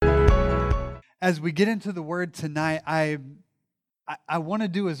as we get into the Word tonight, I want to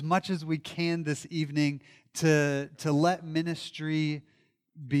do as much as we can this evening to let ministry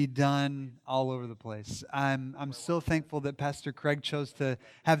be done all over the place. I'm so thankful that Pastor Craig chose to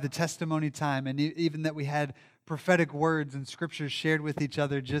have the testimony time, and even that we had prophetic words and scriptures shared with each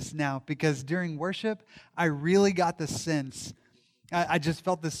other just now, because during worship, I really got the sense, I just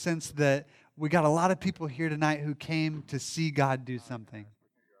felt the sense that we got a lot of people here tonight who came to see God do something.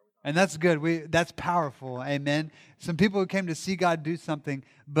 And that's good. That's powerful. Amen. Some people who came to see God do something,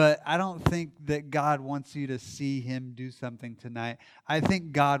 but I don't think that God wants you to see Him do something tonight. I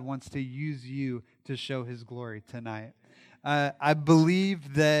think God wants to use you to show His glory tonight. I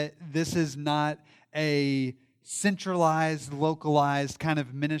believe that this is not a centralized, localized kind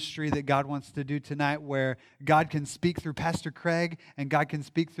of ministry that God wants to do tonight, where God can speak through Pastor Craig and God can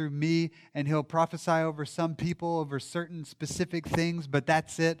speak through me, and He'll prophesy over some people over certain specific things, but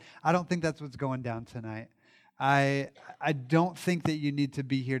that's it. I don't think that's what's going down tonight. I don't think that you need to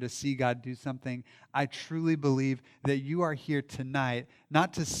be here to see God do something. I truly believe that you are here tonight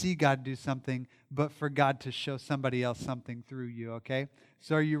not to see God do something, but for God to show somebody else something through you, okay?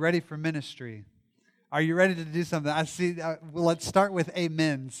 So are you ready for ministry? Are you ready to do something? I see. Well, let's start with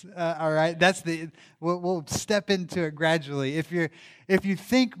amens. All right, we'll step into it gradually. If you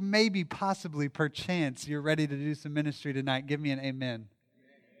think maybe, possibly, perchance, you're ready to do some ministry tonight, give me an amen.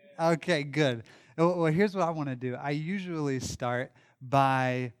 Okay, good. Well, here's what I want to do. I usually start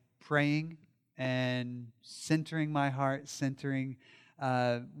by praying and centering my heart, centering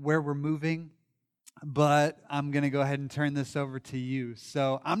where we're moving. But I'm going to go ahead and turn this over to you.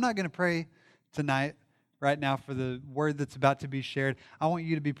 So I'm not going to pray tonight, right now, for the word that's about to be shared. I want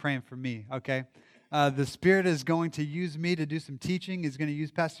you to be praying for me, okay? The Spirit is going to use me to do some teaching. He's going to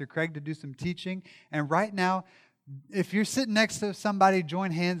use Pastor Craig to do some teaching. And right now, if you're sitting next to somebody,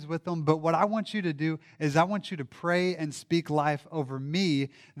 join hands with them. But what I want you to do is I want you to pray and speak life over me,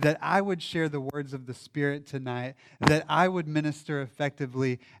 that I would share the words of the Spirit tonight, that I would minister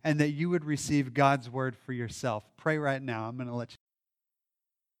effectively, and that you would receive God's word for yourself. Pray right now. I'm going to let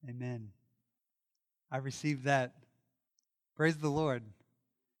you. Amen. I received that. Praise the Lord.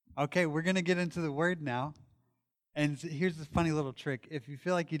 Okay, we're going to get into the Word now. And here's the funny little trick. If you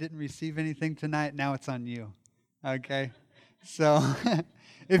feel like you didn't receive anything tonight, now it's on you. Okay? So,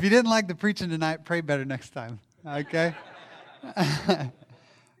 if you didn't like the preaching tonight, pray better next time. Okay?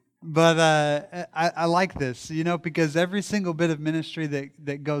 But I like this, because every single bit of ministry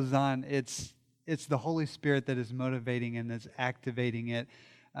that goes on, it's the Holy Spirit that is motivating and that's activating it.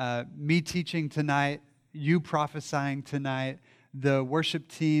 Me teaching tonight, you prophesying tonight, the worship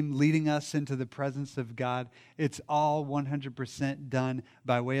team leading us into the presence of God. It's all 100% done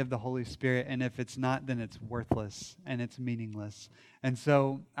by way of the Holy Spirit. And if it's not, then it's worthless and it's meaningless. And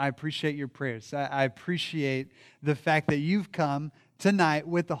so I appreciate your prayers. I appreciate the fact that you've come tonight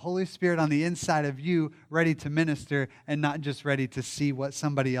with the Holy Spirit on the inside of you, ready to minister and not just ready to see what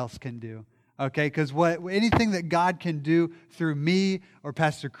somebody else can do. Okay, because anything that God can do through me or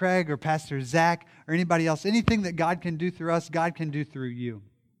Pastor Craig or Pastor Zach or anybody else, anything that God can do through us, God can do through you.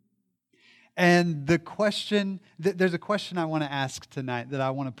 And there's a question I want to ask tonight that I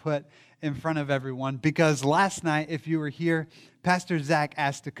want to put in front of everyone, because last night, if you were here, Pastor Zach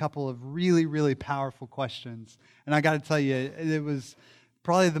asked a couple of really, really powerful questions. And I got to tell you, it was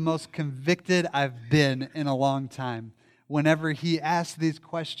probably the most convicted I've been in a long time. Whenever he asked these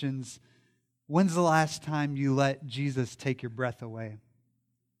questions, when's the last time you let Jesus take your breath away?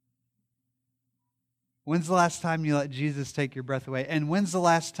 When's the last time you let Jesus take your breath away? And when's the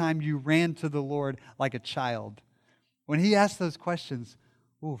last time you ran to the Lord like a child? When he asked those questions,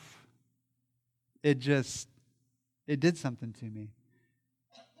 it did something to me.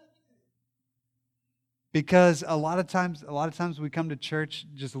 Because a lot of times we come to church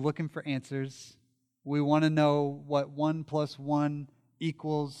just looking for answers. We want to know what 1 + 1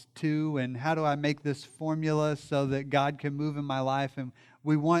 equals 2, and how do I make this formula so that God can move in my life? And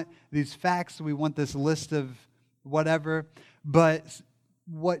we want these facts, we want this list of whatever. But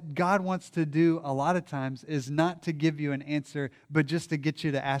what God wants to do a lot of times is not to give you an answer, but just to get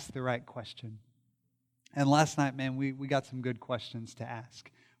you to ask the right question. And last night, man, we got some good questions to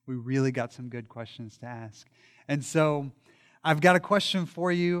ask. We really got some good questions to ask. And so I've got a question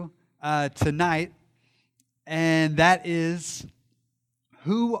for you tonight, and that is,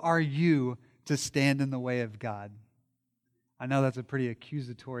 who are you to stand in the way of God? I know that's a pretty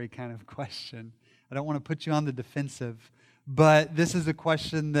accusatory kind of question. I don't want to put you on the defensive, but this is a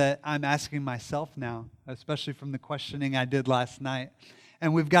question that I'm asking myself now, especially from the questioning I did last night.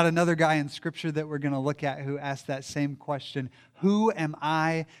 And we've got another guy in Scripture that we're going to look at who asked that same question. Who am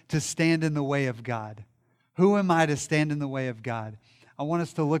I to stand in the way of God? Who am I to stand in the way of God? I want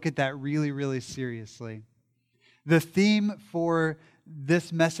us to look at that really, really seriously. The theme for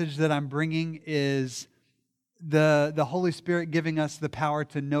this message that I'm bringing is the Holy Spirit giving us the power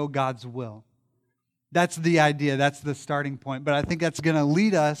to know God's will. That's the idea. That's the starting point. But I think that's going to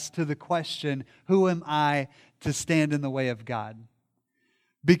lead us to the question, who am I to stand in the way of God?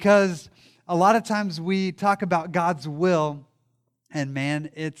 Because a lot of times we talk about God's will, and man,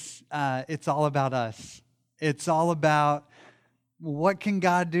 it's all about us. It's all about, what can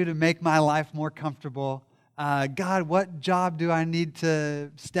God do to make my life more comfortable? God, what job do I need to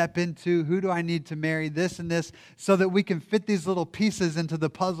step into? Who do I need to marry? This and this, so that we can fit these little pieces into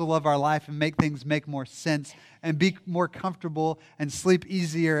the puzzle of our life and make things make more sense and be more comfortable and sleep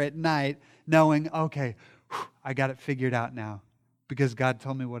easier at night, knowing, okay, I got it figured out now because God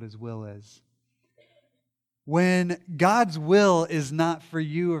told me what His will is. When God's will is not for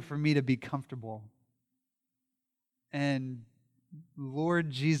you or for me to be comfortable. And Lord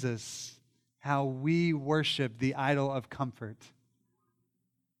Jesus, how we worship the idol of comfort.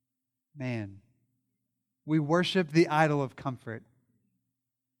 Man, we worship the idol of comfort.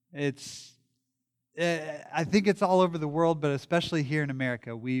 I think it's all over the world, but especially here in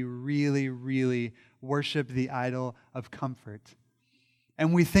America, we really, really worship the idol of comfort.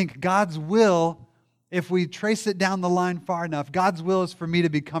 And we think God's will, if we trace it down the line far enough, God's will is for me to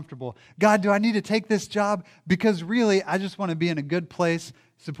be comfortable. God, do I need to take this job? Because really, I just want to be in a good place,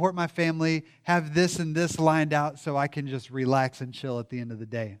 support my family, have this and this lined out so I can just relax and chill at the end of the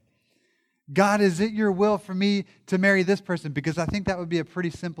day. God, is it your will for me to marry this person? Because I think that would be a pretty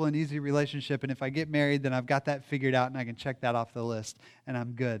simple and easy relationship. And if I get married, then I've got that figured out and I can check that off the list and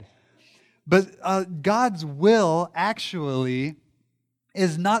I'm good. But God's will actually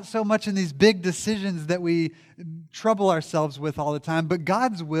is not so much in these big decisions that we trouble ourselves with all the time, but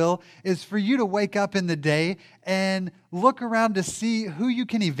God's will is for you to wake up in the day and look around to see who you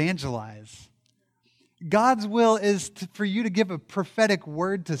can evangelize. God's will is for you to give a prophetic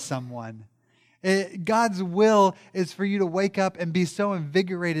word to someone. God's will is for you to wake up and be so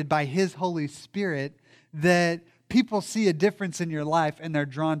invigorated by His Holy Spirit that people see a difference in your life and they're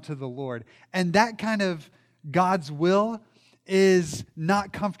drawn to the Lord. And that kind of God's will is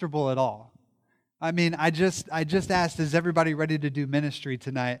not comfortable at all. I mean, I just asked, is everybody ready to do ministry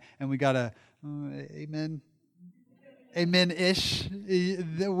tonight? And we got a amen, amen-ish.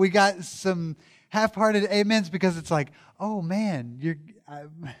 We got some half-hearted amens because it's like, oh man,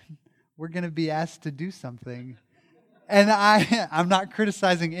 we're going to be asked to do something. And I'm not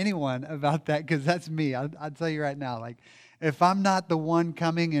criticizing anyone about that because that's me. I'll tell you right now, like, if I'm not the one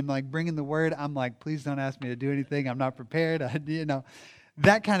coming and like bringing the word, I'm like, please don't ask me to do anything. I'm not prepared.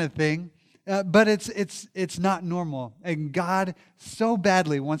 That kind of thing. But it's not normal. And God so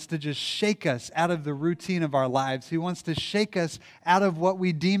badly wants to just shake us out of the routine of our lives. He wants to shake us out of what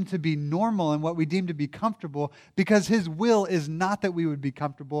we deem to be normal and what we deem to be comfortable, because His will is not that we would be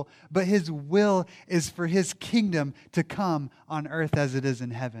comfortable, but His will is for His kingdom to come on earth as it is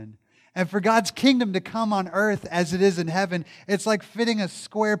in heaven. And for God's kingdom to come on earth as it is in heaven, it's like fitting a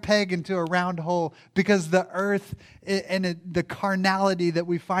square peg into a round hole, because the earth and the carnality that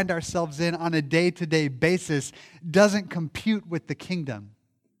we find ourselves in on a day-to-day basis doesn't compute with the kingdom.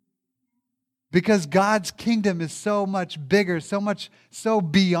 Because God's kingdom is so much bigger, so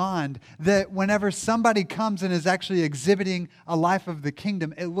beyond, that whenever somebody comes and is actually exhibiting a life of the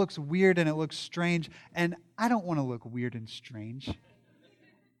kingdom, it looks weird and it looks strange. And I don't want to look weird and strange.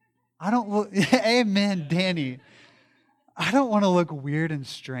 Amen, Danny. I don't want to look weird and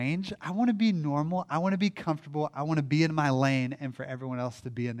strange. I want to be normal. I want to be comfortable. I want to be in my lane and for everyone else to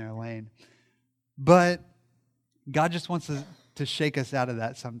be in their lane. But God just wants to shake us out of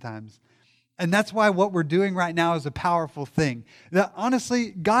that sometimes. And that's why what we're doing right now is a powerful thing. That honestly,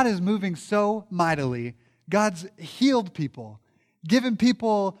 God is moving so mightily. God's healed people, given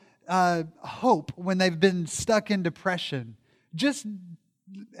people hope when they've been stuck in depression. Just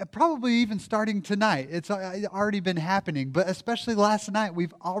probably even starting tonight. It's already been happening, but especially last night,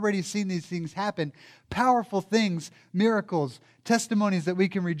 we've already seen these things happen. Powerful things, miracles, testimonies that we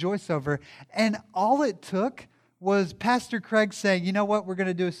can rejoice over. And all it took was Pastor Craig saying, you know what, we're going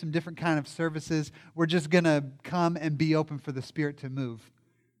to do some different kind of services. We're just going to come and be open for the Spirit to move.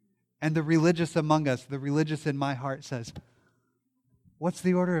 And the religious among us, the religious in my heart says, what's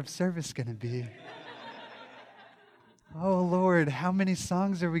the order of service going to be? Oh, Lord, how many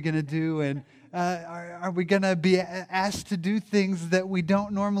songs are we going to do? And are we going to be asked to do things that we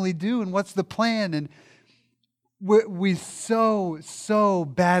don't normally do? And what's the plan? And we so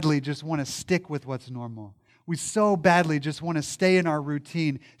badly just want to stick with what's normal. We so badly just want to stay in our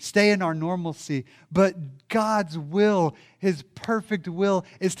routine, stay in our normalcy. But God's will, His perfect will,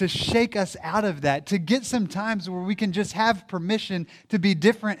 is to shake us out of that, to get some times where we can just have permission to be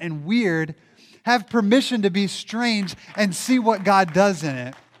different and weird, have permission to be strange, and see what God does in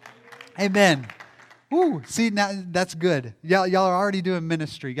it. Amen. Woo, see, now that's good. Y'all are already doing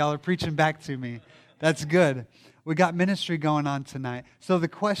ministry. Y'all are preaching back to me. That's good. We got ministry going on tonight. So the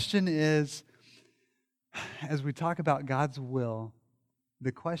question is, as we talk about God's will,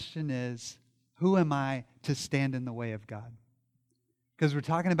 the question is, who am I to stand in the way of God? Because we're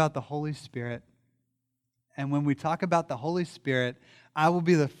talking about the Holy Spirit. And when we talk about the Holy Spirit, I will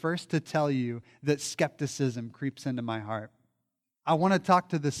be the first to tell you that skepticism creeps into my heart. I want to talk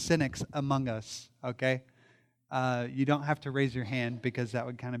to the cynics among us, okay? You don't have to raise your hand because that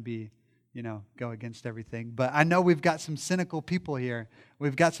would kind of be, go against everything. But I know we've got some cynical people here.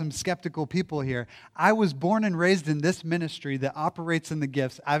 We've got some skeptical people here. I was born and raised in this ministry that operates in the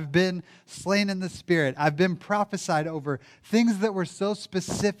gifts. I've been slain in the Spirit. I've been prophesied over things that were so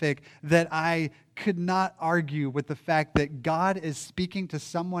specific that I could not argue with the fact that God is speaking to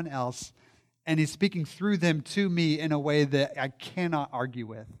someone else and He's speaking through them to me in a way that I cannot argue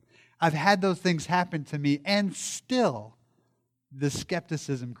with. I've had those things happen to me, and still the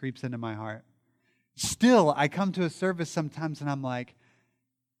skepticism creeps into my heart. Still, I come to a service sometimes and I'm like,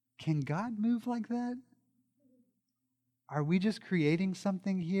 can God move like that? Are we just creating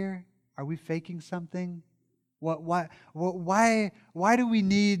something here? Are we faking something? Why do we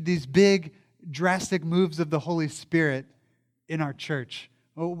need these big, drastic moves of the Holy Spirit in our church?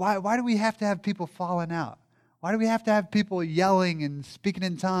 Why do we have to have people falling out? Why do we have to have people yelling and speaking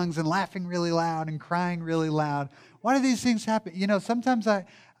in tongues and laughing really loud and crying really loud? Why do these things happen? Sometimes I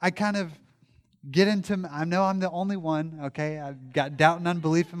kind of get into, I know I'm the only one, okay? I've got doubt and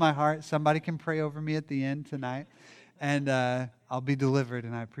unbelief in my heart. Somebody can pray over me at the end tonight, and I'll be delivered,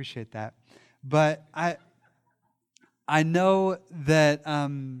 and I appreciate that. But I know that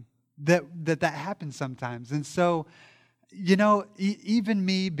that happens sometimes. And so, even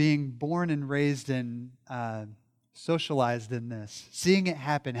me being born and raised and socialized in this, seeing it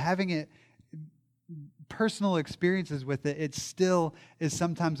happen, having it personal experiences with it, it still is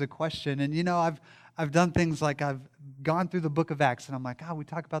sometimes a question. And I've done things like I've gone through the book of Acts, and I'm like, we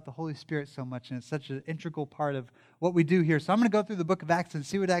talk about the Holy Spirit so much, and it's such an integral part of what we do here. So I'm going to go through the book of Acts and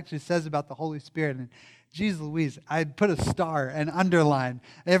see what it actually says about the Holy Spirit. And geez Louise, I put a star and underline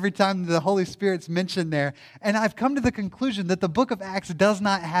every time the Holy Spirit's mentioned there. And I've come to the conclusion that the book of Acts does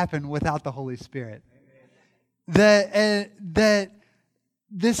not happen without the Holy Spirit. That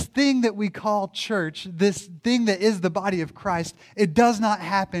this thing that we call church, this thing that is the body of Christ, it does not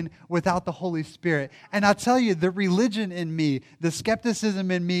happen without the Holy Spirit. And I'll tell you, the religion in me, the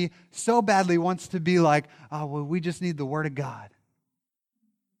skepticism in me so badly wants to be like, we just need the Word of God.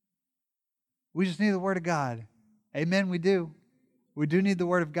 We just need the Word of God. Amen, we do. We do need the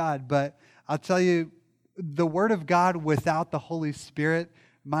Word of God. But I'll tell you, the Word of God without the Holy Spirit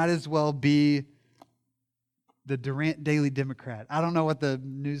might as well be the Durant Daily Democrat. I don't know what the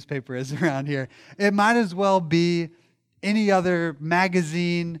newspaper is around here. It might as well be any other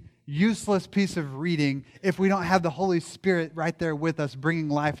magazine, useless piece of reading if we don't have the Holy Spirit right there with us bringing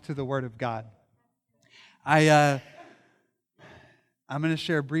life to the Word of God. I'm going to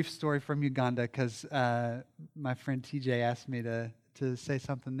share a brief story from Uganda because my friend TJ asked me to say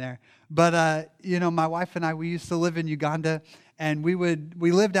something there. But, my wife and I, we used to live in Uganda, and we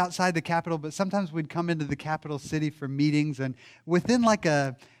lived outside the capital, but sometimes we'd come into the capital city for meetings, and within like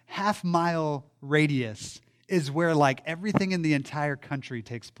a half-mile radius is where like everything in the entire country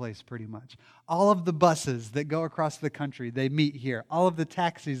takes place pretty much. All of the buses that go across the country, they meet here. All of the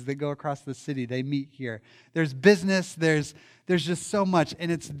taxis that go across the city, they meet here. There's business, there's just so much,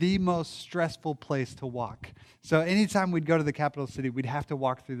 and it's the most stressful place to walk. So anytime we'd go to the capital city, we'd have to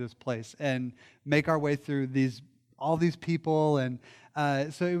walk through this place and make our way through all these people, and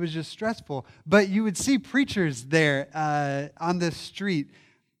so it was just stressful. But you would see preachers there on this street,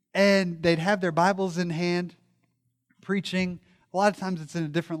 and they'd have their Bibles in hand, preaching. A lot of times it's in a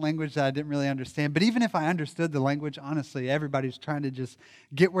different language that I didn't really understand. But even if I understood the language, honestly, everybody's trying to just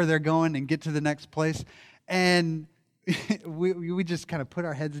get where they're going and get to the next place. And we just kind of put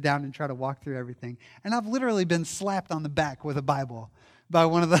our heads down and try to walk through everything. And I've literally been slapped on the back with a Bible by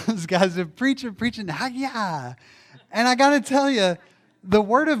one of those guys, a preacher preaching, "Hiya!" And I got to tell you, the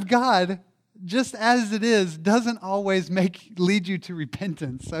Word of God, just as it is, doesn't always lead you to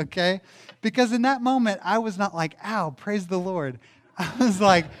repentance, okay? Because in that moment, I was not like, "Ow, praise the Lord." I was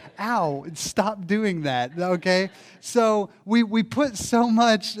like, ow, stop doing that, okay? So we put so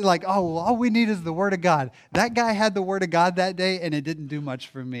much like, oh, well, all we need is the Word of God. That guy had the Word of God that day, and it didn't do much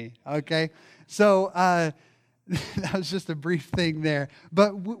for me, okay? So that was just a brief thing there.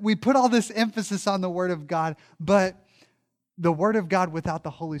 But we put all this emphasis on the Word of God, but the Word of God without the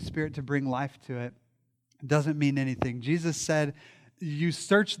Holy Spirit to bring life to it doesn't mean anything. Jesus said, you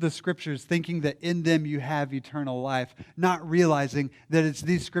search the Scriptures thinking that in them you have eternal life, not realizing that it's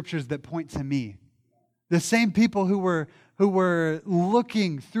these Scriptures that point to me. The same people who were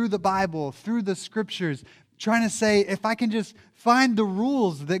looking through the Bible, through the Scriptures, trying to say, if I can just find the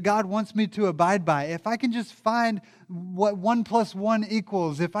rules that God wants me to abide by, if I can just find what 1 + 1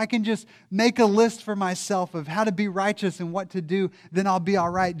 equals, if I can just make a list for myself of how to be righteous and what to do, then I'll be all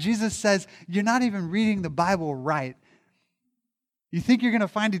right. Jesus says, you're not even reading the Bible right. You think you're going to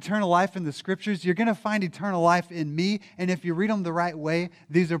find eternal life in the Scriptures? You're going to find eternal life in me, and if you read them the right way,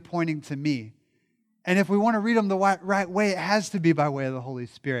 these are pointing to me. And if we want to read them the right way, it has to be by way of the Holy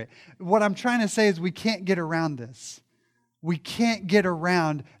Spirit. What I'm trying to say is we can't get around this. We can't get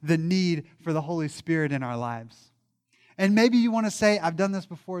around the need for the Holy Spirit in our lives. And maybe you want to say, I've done this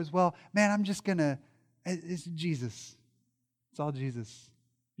before as well, man, it's Jesus. It's all Jesus.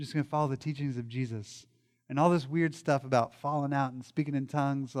 I'm just going to follow the teachings of Jesus. And all this weird stuff about falling out and speaking in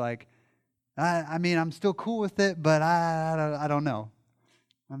tongues, like, I mean, I'm still cool with it, but I don't know.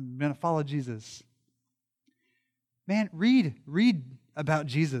 I'm going to follow Jesus. Man, read about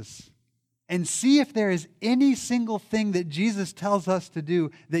Jesus and see if there is any single thing that Jesus tells us to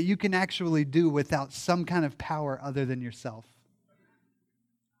do that you can actually do without some kind of power other than yourself.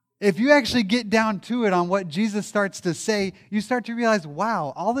 If you actually get down to it on what Jesus starts to say, you start to realize,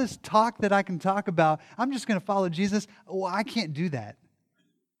 wow, all this talk that I can talk about, I'm just going to follow Jesus. Well, I can't do that.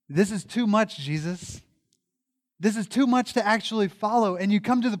 This is too much, Jesus. This is too much to actually follow. And you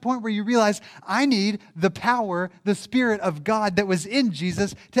come to the point where you realize, I need the power, the Spirit of God that was in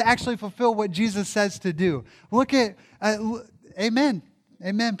Jesus to actually fulfill what Jesus says to do. Look at, amen.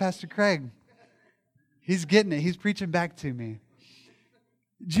 Amen, Pastor Craig. He's getting it. He's preaching back to me.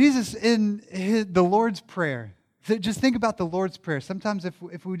 Jesus in the Lord's Prayer, just think about the Lord's Prayer. Sometimes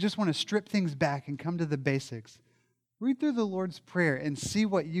if we just want to strip things back and come to the basics, read through the Lord's Prayer and see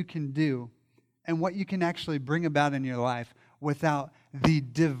what you can do and what you can actually bring about in your life without the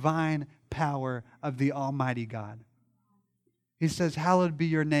divine power of the Almighty God. He says, hallowed be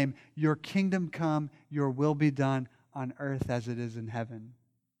your name, your kingdom come, your will be done on earth as it is in heaven.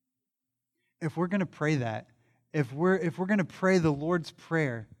 If we're going to pray that, if we're going to pray the Lord's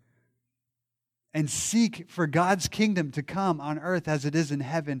Prayer and seek for God's kingdom to come on earth as it is in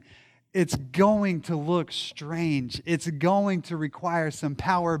heaven, it's going to look strange. It's going to require some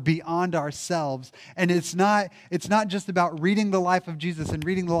power beyond ourselves. And it's not just about reading the life of Jesus and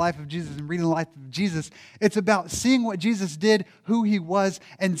reading the life of Jesus and reading the life of Jesus. It's about seeing what Jesus did, who He was,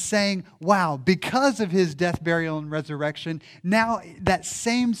 and saying, wow, because of His death, burial, and resurrection, now that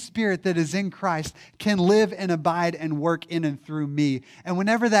same Spirit that is in Christ can live and abide and work in and through me. And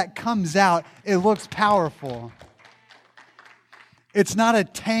whenever that comes out, it looks powerful. It's not a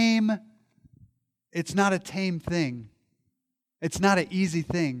tame thing. It's not an easy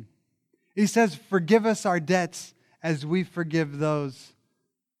thing. He says, forgive us our debts as we forgive those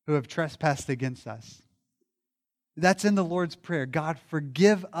who have trespassed against us. That's in the Lord's Prayer. God,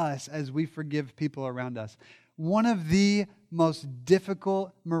 forgive us as we forgive people around us. One of the most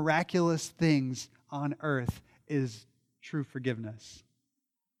difficult, miraculous things on earth is true forgiveness.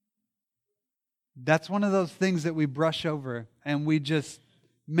 That's one of those things that we brush over and we just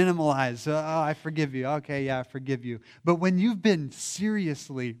minimalize. Oh, I forgive you. Okay, yeah, I forgive you. But when you've been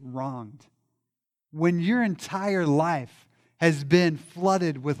seriously wronged, when your entire life has been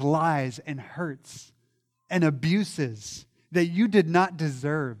flooded with lies and hurts and abuses that you did not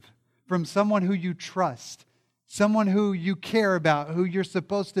deserve from someone who you trust, someone who you care about, who you're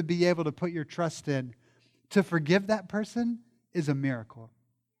supposed to be able to put your trust in, to forgive that person is a miracle.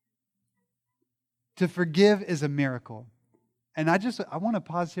 To forgive is a miracle. And I want to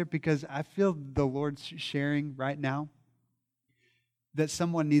pause here because I feel the Lord's sharing right now that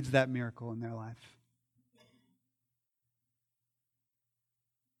someone needs that miracle in their life.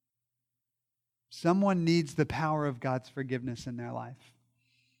 Someone needs the power of God's forgiveness in their life.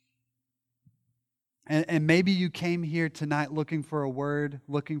 And maybe you came here tonight looking for a word,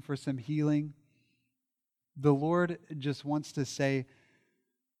 looking for some healing. The Lord just wants to say,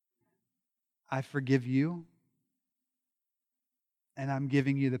 I forgive you, and I'm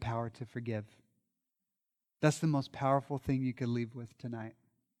giving you the power to forgive. That's the most powerful thing you could leave with tonight.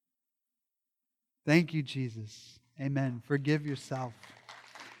 Thank you, Jesus. Amen. Forgive yourself.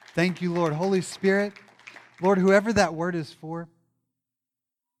 Thank you, Lord. Holy Spirit, Lord, whoever that word is for,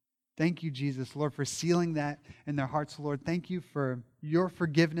 thank you, Jesus, Lord, for sealing that in their hearts, Lord. Thank you for your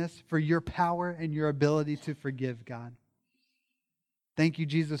forgiveness, for your power and your ability to forgive, God. Thank you,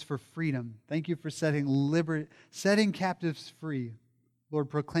 Jesus, for freedom. Thank you for setting captives free. Lord,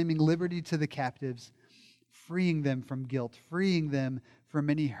 proclaiming liberty to the captives, freeing them from guilt, freeing them from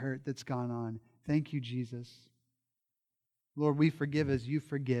any hurt that's gone on. Thank you, Jesus. Lord, we forgive as you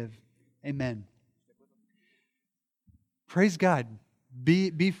forgive. Amen. Praise God.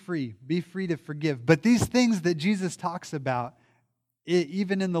 Be free. Be free to forgive. But these things that Jesus talks about,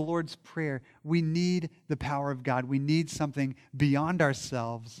 even in the Lord's Prayer, we need the power of God. We need something beyond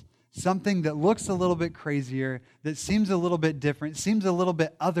ourselves, something that looks a little bit crazier, that seems a little bit different, seems a little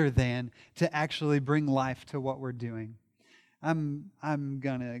bit other than, to actually bring life to what we're doing. I'm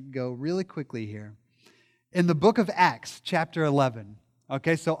going to go really quickly here. In the book of Acts, chapter 11,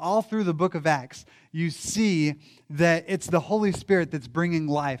 okay, so all through the book of Acts, you see that it's the Holy Spirit that's bringing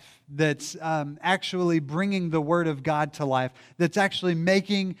life, that's actually bringing the Word of God to life, that's actually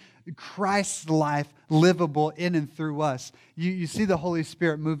making Christ's life livable in and through us. You see the Holy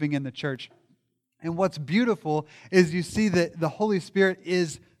Spirit moving in the church. And what's beautiful is you see that the Holy Spirit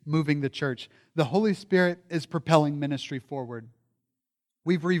is moving the church. The Holy Spirit is propelling ministry forward.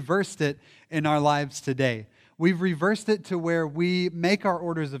 We've reversed it in our lives today. We've reversed it to where we make our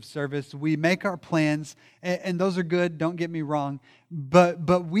orders of service, we make our plans, and those are good, don't get me wrong,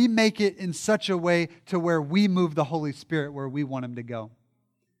 but we make it in such a way to where we move the Holy Spirit where we want Him to go.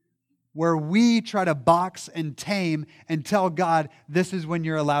 Where we try to box and tame and tell God, this is when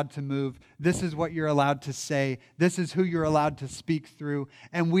you're allowed to move, this is what you're allowed to say, this is who you're allowed to speak through,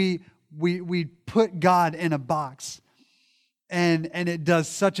 and we put God in a box. And it does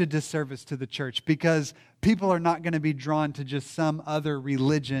such a disservice to the church because people are not going to be drawn to just some other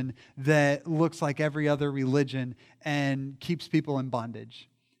religion that looks like every other religion and keeps people in bondage.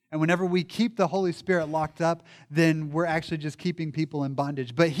 And whenever we keep the Holy Spirit locked up, then we're actually just keeping people in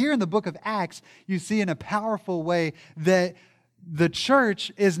bondage. But here in the book of Acts, you see in a powerful way that the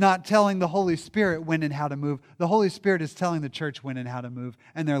church is not telling the Holy Spirit when and how to move. The Holy Spirit is telling the church when and how to move,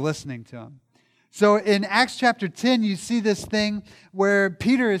 and they're listening to Him. So in Acts chapter 10, you see this thing where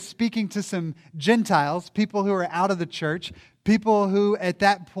Peter is speaking to some Gentiles, people who are out of the church, people who at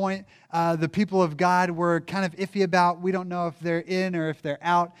that point, the people of God were kind of iffy about. We don't know if they're in or if they're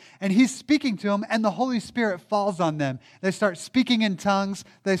out. And he's speaking to them, and the Holy Spirit falls on them. They start speaking in tongues.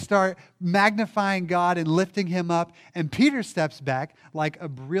 They start magnifying God and lifting Him up. And Peter steps back like a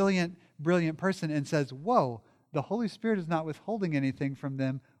brilliant person and says, whoa, the Holy Spirit is not withholding anything from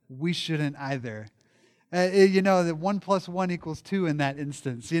them. We shouldn't either. That 1 + 1 = 2 in that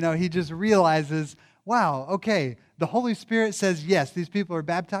instance. He just realizes, wow, okay, the Holy Spirit says, yes, these people are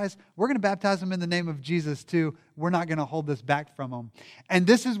baptized. We're going to baptize them in the name of Jesus too. We're not going to hold this back from them. And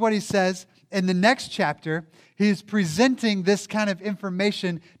this is what he says in the next chapter. He's presenting this kind of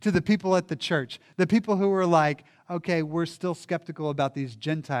information to the people at the church. The people who were like, okay, we're still skeptical about these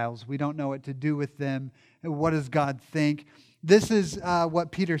Gentiles. We don't know what to do with them. What does God think? This is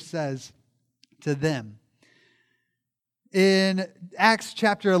what Peter says to them. In Acts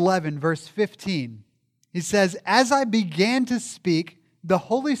chapter 11, verse 15, he says, as I began to speak, the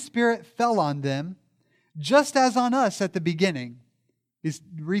Holy Spirit fell on them, just as on us at the beginning. He's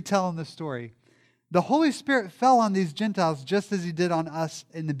retelling the story. The Holy Spirit fell on these Gentiles just as He did on us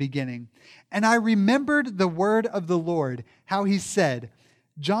in the beginning. And I remembered the word of the Lord, how He said,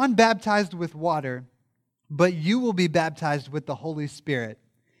 John baptized with water, but you will be baptized with the Holy Spirit.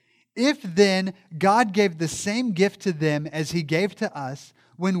 If then God gave the same gift to them as He gave to us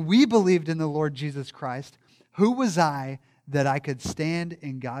when we believed in the Lord Jesus Christ, who was I that I could stand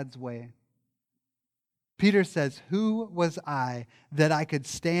in God's way? Peter says, who was I that I could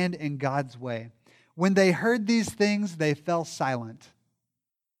stand in God's way? When they heard these things, they fell silent.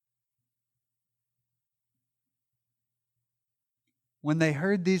 When they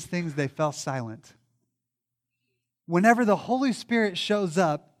heard these things, they fell silent. Whenever the Holy Spirit shows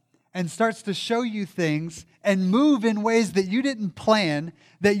up and starts to show you things and move in ways that you didn't plan,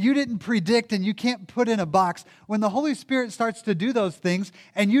 that you didn't predict, and you can't put in a box, when the Holy Spirit starts to do those things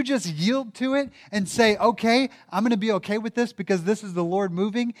and you just yield to it and say, okay, I'm going to be okay with this because this is the Lord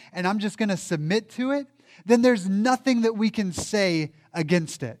moving and I'm just going to submit to it, then there's nothing that we can say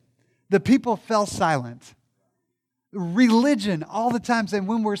against it. The people fell silent. Religion, all the times, and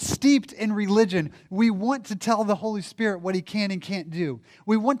when we're steeped in religion, we want to tell the Holy Spirit what He can and can't do.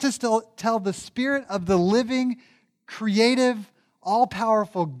 We want to still tell the Spirit of the living, creative,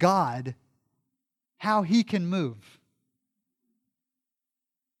 all-powerful God how He can move.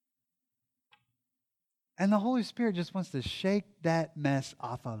 And the Holy Spirit just wants to shake that mess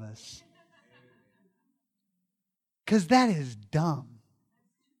off of us. Because that is dumb.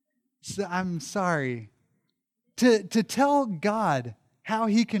 So I'm sorry. To tell God how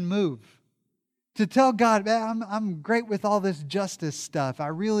He can move. To tell God, I'm great with all this justice stuff. I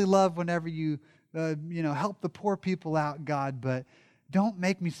really love whenever you help the poor people out, God, but don't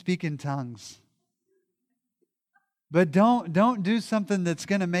make me speak in tongues. But don't do something that's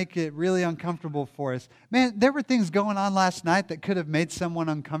going to make it really uncomfortable for us. Man, there were things going on last night that could have made someone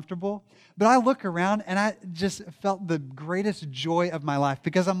uncomfortable. But I look around and I just felt the greatest joy of my life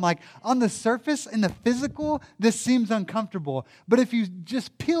because I'm like, on the surface, in the physical, this seems uncomfortable. But if you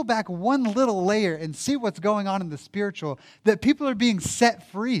just peel back one little layer and see what's going on in the spiritual, that people are being set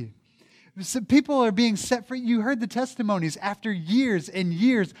free. So people are being set free. You heard the testimonies after years and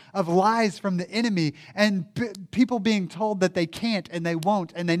years of lies from the enemy and people being told that they can't and they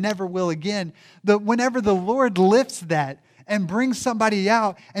won't and they never will again. Whenever the Lord lifts that and brings somebody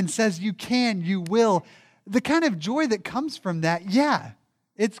out and says, you can, you will, the kind of joy that comes from that, yeah,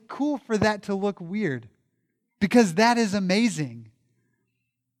 it's cool for that to look weird because that is amazing.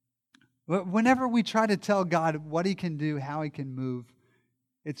 Whenever we try to tell God what He can do, how He can move,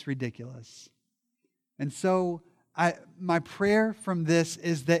 it's ridiculous. And so my prayer from this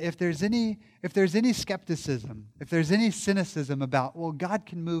is that if there's any skepticism, if there's any cynicism about, well, God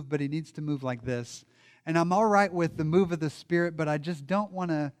can move, but He needs to move like this, and I'm all right with the move of the Spirit, but I just don't want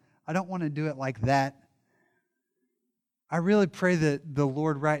to do it like that. I really pray that the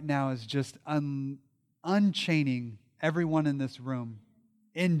Lord right now is just unchaining everyone in this room.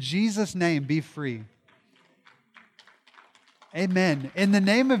 In Jesus' name, be free. Amen. In the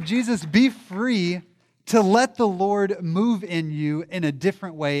name of Jesus, be free to let the Lord move in you in a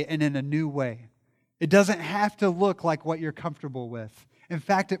different way and in a new way. It doesn't have to look like what you're comfortable with. In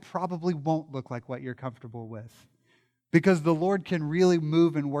fact, it probably won't look like what you're comfortable with because the Lord can really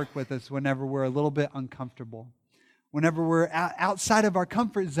move and work with us whenever we're a little bit uncomfortable. Whenever we're outside of our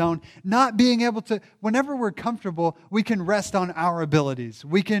comfort zone, not being able to, whenever we're comfortable, we can rest on our abilities.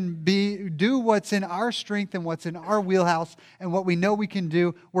 We can do what's in our strength and what's in our wheelhouse and what we know we can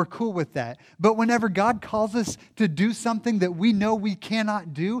do, we're cool with that. But whenever God calls us to do something that we know we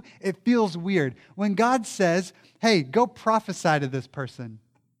cannot do, it feels weird. When God says, hey, go prophesy to this person,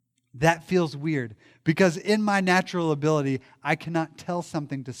 that feels weird because in my natural ability, I cannot tell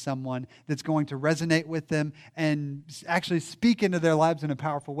something to someone that's going to resonate with them and actually speak into their lives in a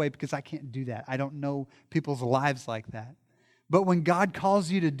powerful way because I can't do that. I don't know people's lives like that. But when God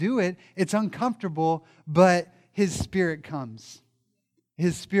calls you to do it, it's uncomfortable, but His Spirit comes.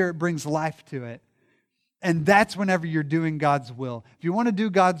 His Spirit brings life to it. And that's whenever you're doing God's will. If you want to do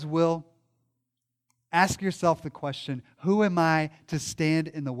God's will, ask yourself the question, who am I to stand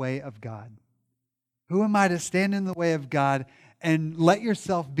in the way of God? Who am I to stand in the way of God and let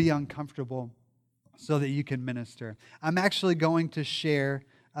yourself be uncomfortable so that you can minister? I'm actually going to share,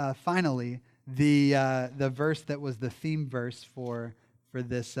 finally, the verse that was the theme verse for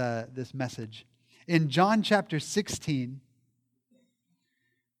this message. In John chapter 16,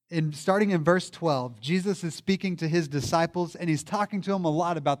 starting in verse 12, Jesus is speaking to His disciples, and He's talking to them a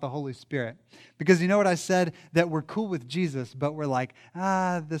lot about the Holy Spirit. Because you know what I said? That we're cool with Jesus, but we're like,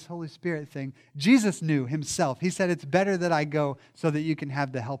 this Holy Spirit thing. Jesus knew Himself. He said, it's better that I go so that you can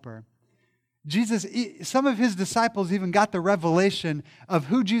have the Helper. Some of His disciples even got the revelation of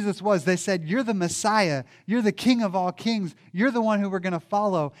who Jesus was. They said, you're the Messiah. You're the King of all kings. You're the one who we're going to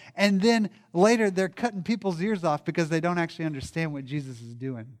follow. And then later, they're cutting people's ears off because they don't actually understand what Jesus is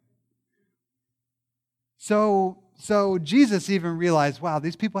doing. So Jesus even realized, wow,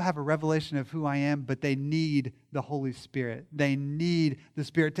 these people have a revelation of who I am, but they need the Holy Spirit. They need the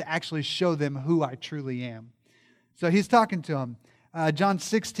Spirit to actually show them who I truly am. So He's talking to them. John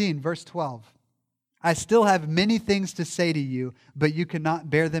 16, verse 12. I still have many things to say to you, but you cannot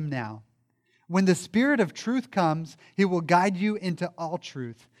bear them now. When the Spirit of truth comes, He will guide you into all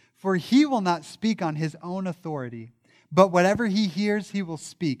truth, for He will not speak on His own authority. But whatever He hears, He will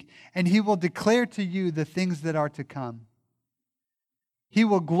speak, and He will declare to you the things that are to come. He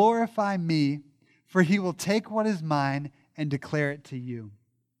will glorify Me, for He will take what is mine and declare it to you.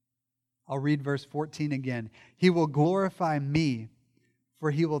 I'll read verse 14 again. He will glorify Me,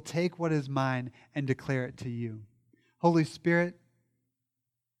 for He will take what is mine and declare it to you. Holy Spirit,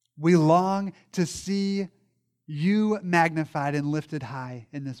 we long to see You magnified and lifted high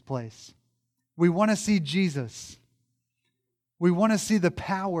in this place. We want to see Jesus. We want to see the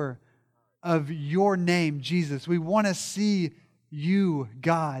power of Your name, Jesus. We want to see You,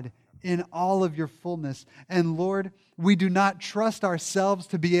 God, in all of your fullness. And Lord, we do not trust ourselves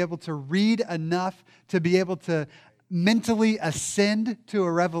to be able to read enough, to be able to mentally ascend to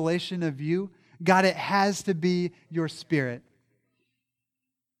a revelation of you. God, it has to be your Spirit.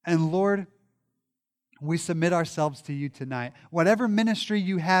 And Lord, we submit ourselves to you tonight. Whatever ministry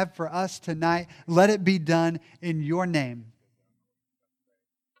you have for us tonight, let it be done in your name.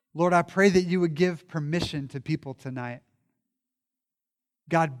 Lord, I pray that you would give permission to people tonight.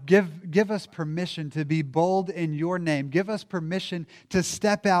 God, give us permission to be bold in your name. Give us permission to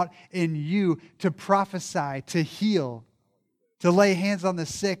step out in you, to prophesy, to heal, to lay hands on the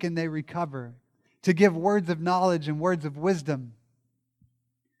sick and they recover, to give words of knowledge and words of wisdom.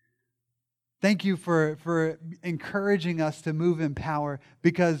 Thank you for encouraging us to move in power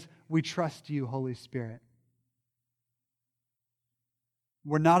because we trust you, Holy Spirit.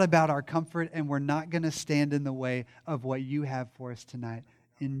 We're not about our comfort, and we're not going to stand in the way of what you have for us tonight.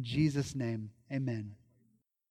 In Jesus' name, amen.